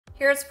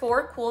Here's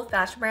 4 cool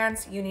fashion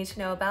brands you need to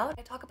know about.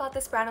 I talk about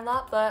this brand a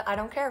lot, but I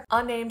don't care.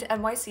 Unnamed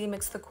NYC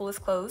makes the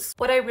coolest clothes.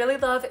 What I really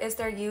love is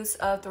their use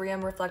of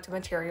 3M reflective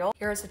material.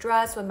 Here's a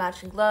dress with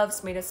matching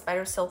gloves made of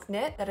spider silk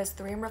knit that is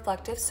 3M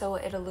reflective, so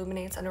it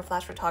illuminates under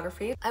flash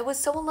photography. I was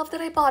so in love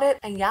that I bought it,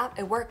 and yeah,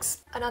 it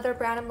works. Another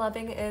brand I'm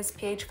loving is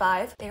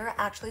PH5. They are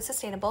actually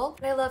sustainable,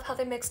 and I love how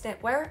they mix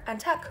knitwear and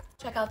tech.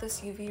 Check out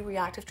this UV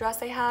reactive dress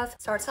they have.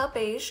 Starts out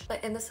beige,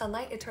 but in the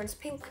sunlight it turns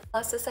pink.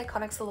 Plus this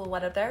iconic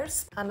silhouette of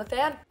theirs. I'm a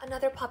fan.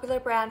 Another popular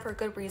brand for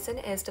good reason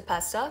is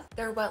DePesta.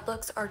 Their wet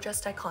looks are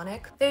just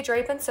iconic. They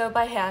drape and sew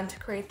by hand to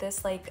create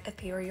this like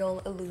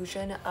ethereal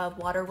illusion of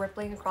water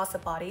rippling across the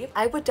body.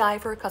 I would die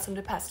for a custom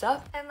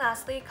DePesta. And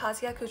lastly,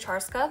 Kasia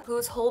Kucharska,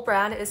 whose whole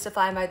brand is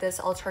defined by this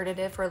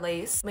alternative for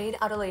lace made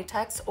out of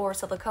latex or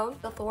silicone.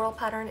 The floral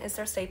pattern is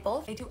their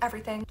staple. They do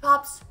everything.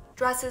 Tops,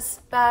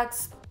 dresses,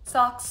 bags,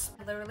 socks.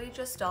 I literally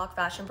just stock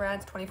fashion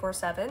brands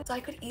 24/7, so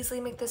I could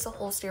easily make this a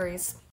whole series.